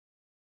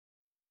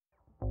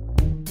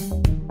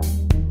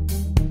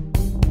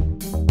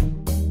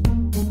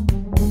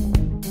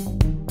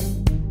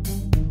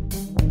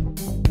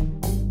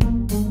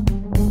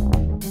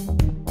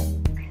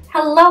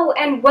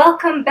and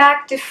welcome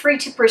back to Free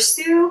to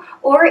Pursue,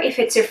 or if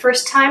it's your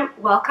first time,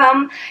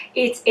 welcome.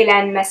 It's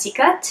Hélène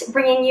Massicotte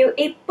bringing you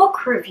a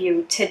book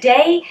review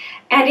today,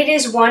 and it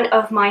is one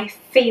of my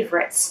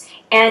favorites,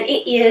 and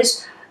it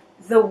is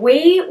The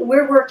Way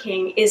We're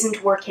Working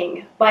Isn't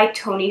Working by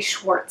Tony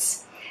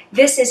Schwartz.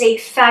 This is a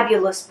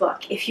fabulous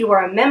book if you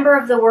are a member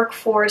of the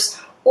workforce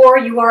or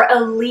you are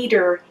a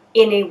leader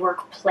in a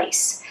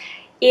workplace.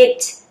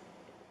 It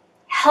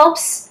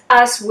helps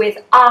us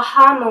with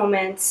aha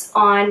moments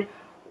on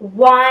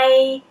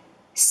why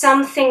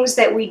some things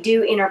that we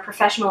do in our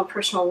professional and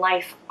personal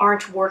life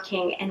aren't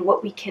working and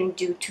what we can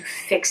do to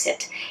fix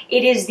it.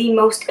 It is the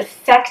most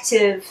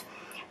effective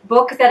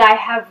book that I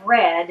have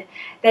read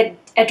that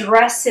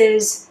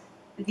addresses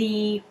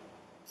the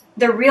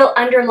real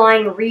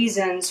underlying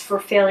reasons for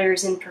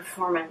failures in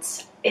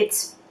performance.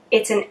 It's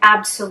an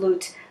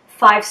absolute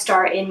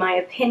 5-star in my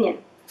opinion.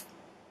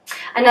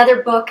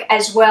 Another book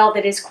as well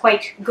that is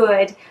quite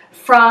good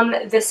from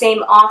the same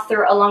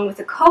author along with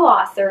a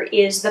co-author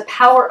is The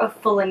Power of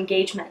Full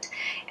Engagement,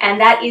 and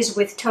that is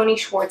with Tony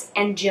Schwartz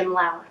and Jim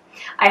Lauer.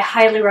 I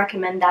highly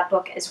recommend that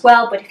book as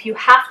well, but if you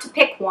have to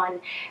pick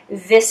one,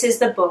 this is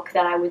the book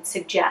that I would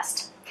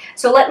suggest.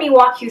 So let me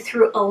walk you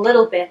through a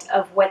little bit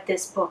of what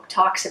this book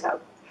talks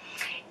about.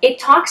 It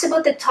talks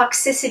about the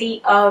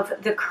toxicity of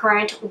the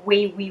current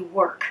way we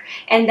work,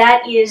 and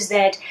that is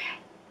that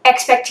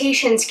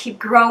expectations keep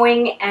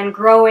growing and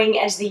growing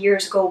as the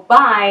years go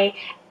by,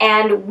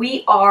 and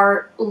we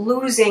are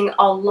losing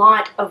a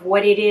lot of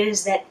what it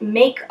is that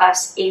make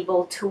us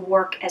able to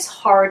work as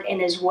hard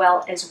and as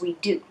well as we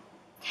do.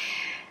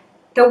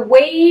 The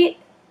way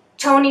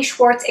Tony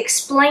Schwartz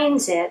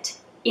explains it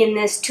in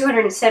this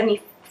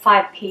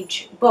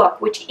 275-page book,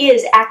 which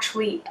is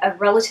actually a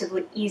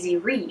relatively easy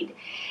read,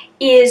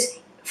 is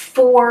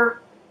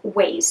 4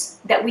 ways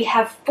that we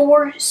have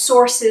 4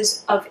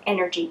 sources of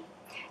energy.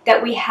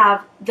 That we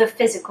have the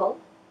physical,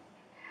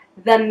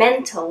 the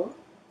mental,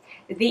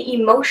 the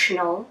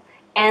emotional,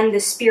 and the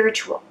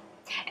spiritual.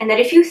 And that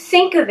if you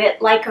think of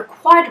it like a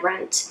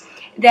quadrant,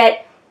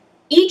 that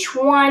each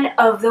one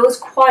of those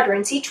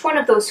quadrants, each one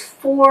of those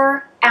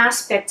 4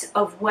 aspects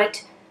of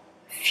what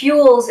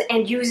fuels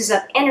and uses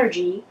up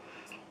energy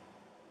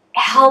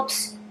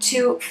helps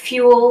to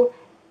fuel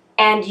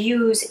and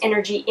use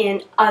energy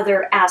in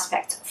other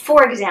aspects.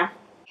 For example,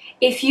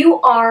 if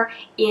you are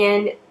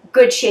in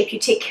good shape, you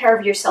take care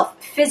of yourself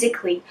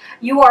physically,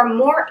 you are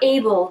more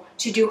able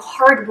to do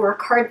hard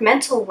work, hard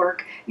mental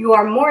work, you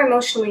are more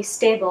emotionally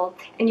stable,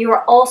 and you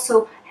are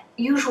also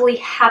usually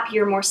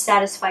happier, more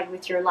satisfied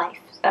with your life.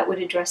 That would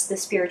address the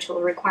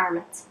spiritual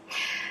requirements.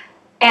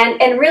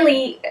 And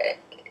really,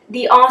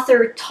 the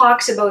author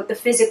talks about the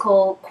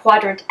physical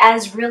quadrant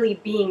as really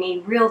being a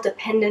real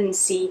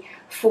dependency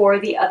for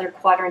the other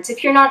quadrants.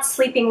 If you're not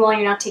sleeping well,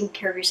 you're not taking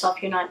care of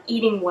yourself, you're not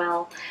eating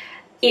well,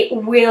 it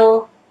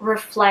will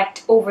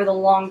reflect over the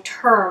long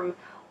term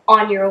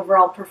on your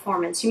overall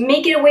performance. You may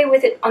get away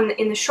with it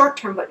in the short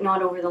term, but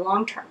not over the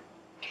long term.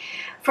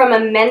 From a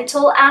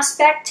mental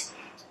aspect,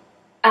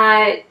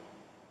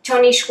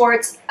 Tony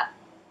Schwartz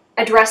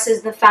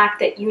addresses the fact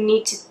that you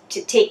need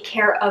to take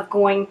care of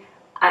going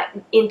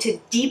into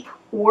deep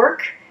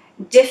work,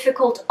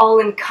 difficult,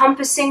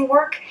 all-encompassing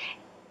work,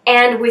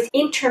 and with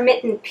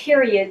intermittent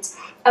periods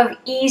of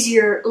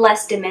easier,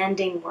 less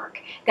demanding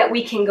work that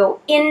we can go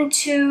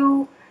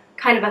into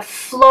kind of a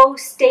flow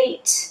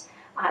state.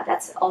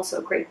 That's also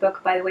a great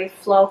book, by the way,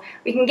 Flow.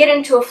 We can get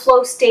into a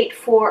flow state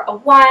for a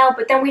while,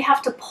 but then we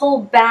have to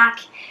pull back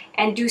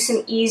and do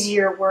some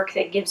easier work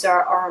that gives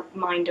our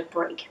mind a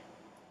break.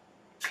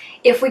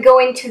 If we go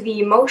into the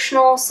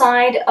emotional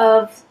side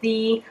of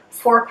the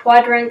 4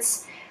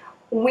 quadrants,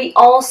 we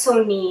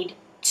also need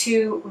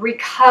to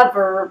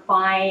recover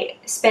by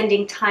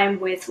spending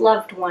time with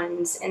loved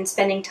ones and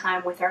spending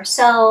time with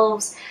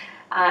ourselves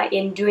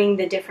in doing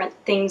the different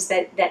things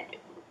that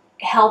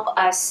help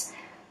us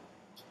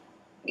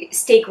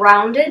stay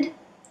grounded,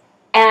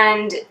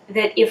 and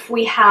that if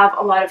we have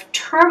a lot of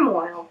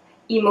turmoil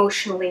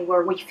emotionally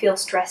where we feel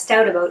stressed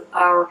out about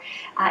our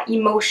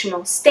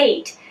emotional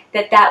state,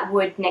 that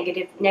would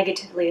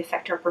negatively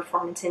affect our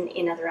performance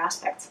in other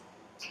aspects.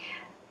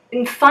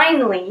 And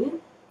finally,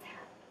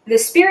 the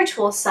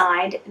spiritual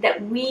side,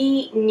 that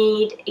we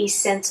need a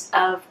sense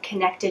of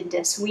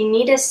connectedness. We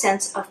need a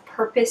sense of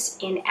purpose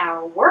in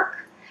our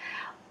work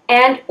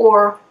and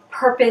or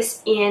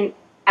purpose in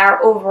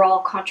our overall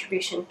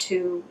contribution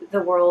to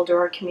the world or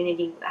our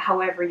community,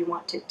 however you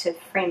want to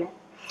frame it.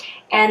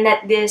 And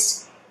that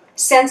this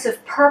sense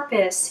of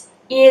purpose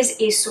is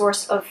a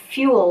source of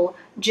fuel,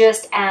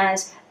 just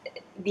as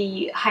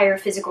the higher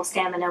physical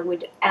stamina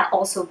would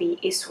also be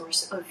a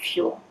source of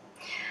fuel.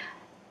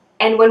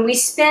 And when we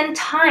spend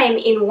time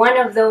in one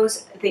of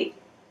those,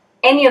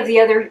 any of the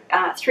other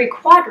 3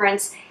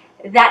 quadrants,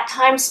 that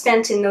time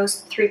spent in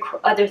those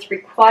other three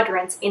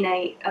quadrants in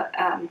a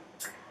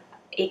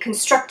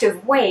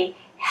constructive way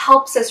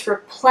helps us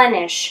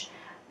replenish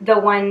the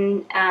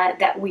one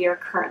that we are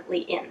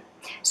currently in.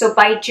 So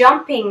by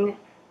jumping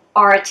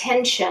our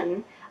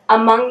attention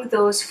among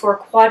those 4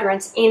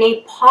 quadrants in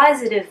a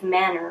positive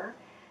manner,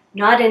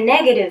 not a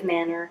negative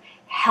manner,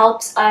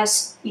 helps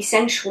us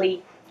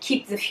essentially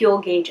keep the fuel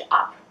gauge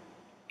up.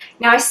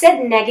 Now, I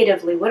said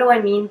negatively. What do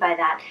I mean by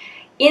that?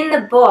 In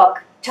the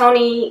book,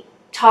 Tony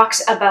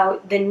talks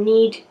about the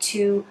need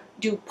to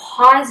do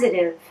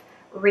positive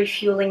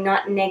refueling,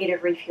 not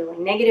negative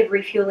refueling. Negative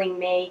refueling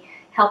may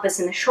help us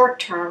in the short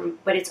term,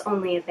 but it's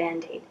only a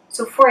band-aid.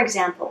 So for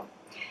example,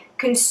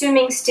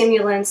 consuming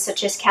stimulants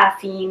such as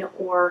caffeine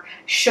or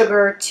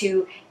sugar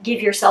to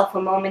give yourself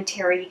a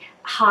momentary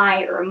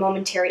high or a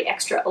momentary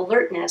extra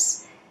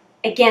alertness,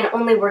 again,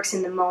 only works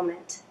in the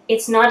moment.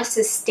 It's not a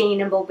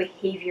sustainable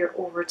behavior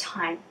over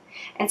time.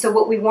 And so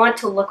what we want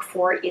to look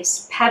for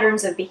is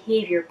patterns of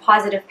behavior,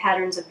 positive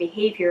patterns of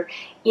behavior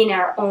in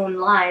our own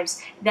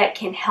lives that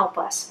can help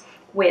us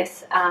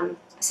with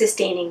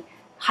sustaining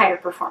higher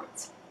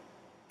performance.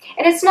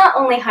 And it's not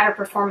only higher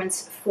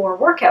performance for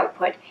work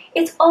output,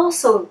 it's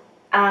also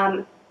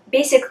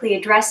basically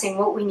addressing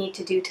what we need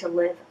to do to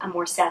live a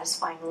more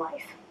satisfying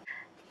life.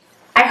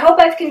 I hope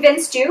I've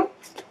convinced you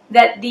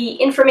that the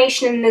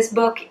information in this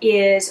book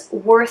is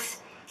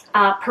worth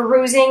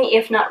perusing,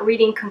 if not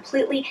reading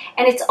completely,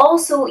 and it's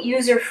also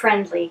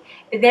user-friendly.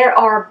 There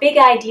are big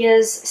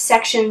ideas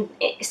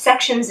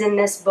sections in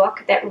this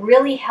book that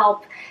really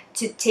help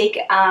to take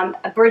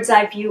a bird's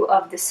eye view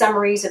of the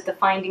summaries of the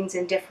findings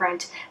in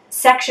different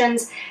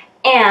sections.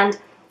 And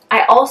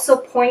I also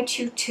point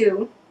you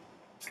to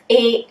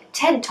a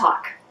TED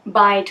Talk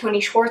by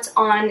Tony Schwartz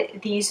on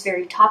these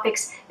very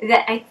topics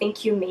that I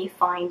think you may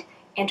find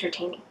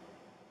entertaining.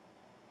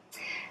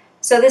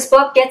 So this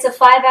book gets a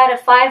 5 out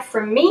of 5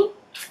 from me.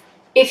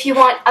 If you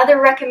want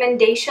other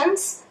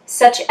recommendations,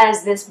 such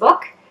as this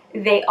book,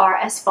 they are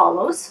as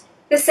follows.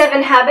 The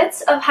 7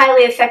 Habits of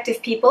Highly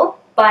Effective People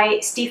by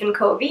Stephen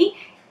Covey.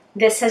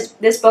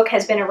 This book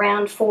has been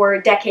around for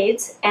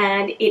decades,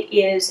 and it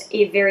is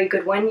a very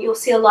good one. You'll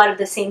see a lot of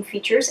the same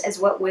features as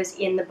what was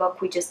in the book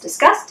we just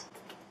discussed.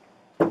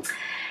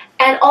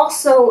 And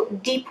also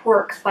Deep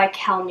Work by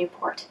Cal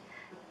Newport.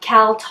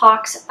 Cal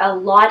talks a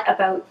lot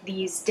about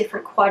these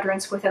different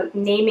quadrants without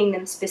naming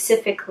them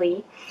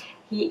specifically.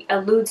 He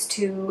alludes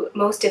to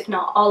most, if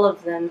not all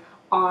of them,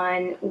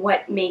 on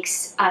what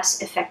makes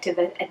us effective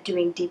at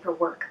doing deeper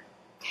work.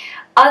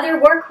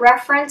 Other work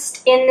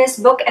referenced in this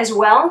book as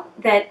well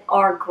that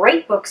are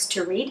great books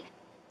to read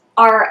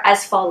are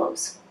as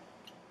follows.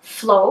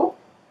 Flow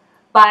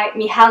by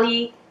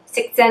Mihaly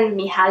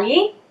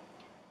Csikszentmihalyi,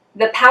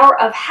 The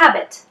Power of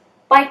Habit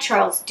by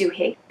Charles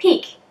Duhigg,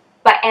 Peak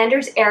by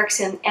Anders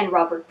Ericsson and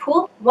Robert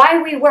Poole,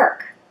 Why We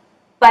Work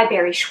by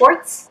Barry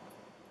Schwartz,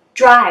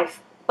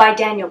 Drive by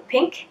Daniel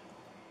Pink,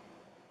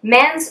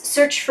 Man's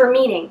Search for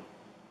Meaning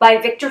by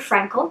Viktor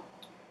Frankl,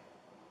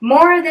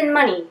 More Than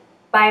Money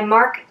by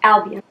Mark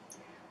Albion,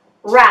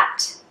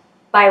 Wrapped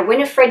by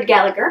Winifred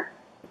Gallagher,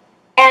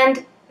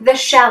 and The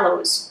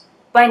Shallows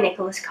by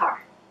Nicholas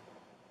Carr.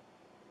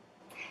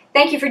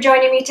 Thank you for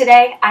joining me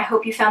today. I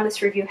hope you found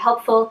this review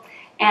helpful,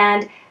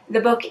 and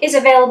the book is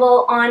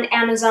available on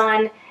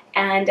Amazon,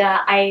 and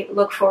I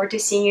look forward to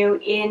seeing you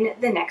in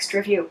the next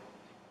review.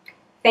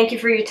 Thank you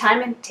for your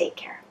time, and take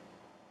care.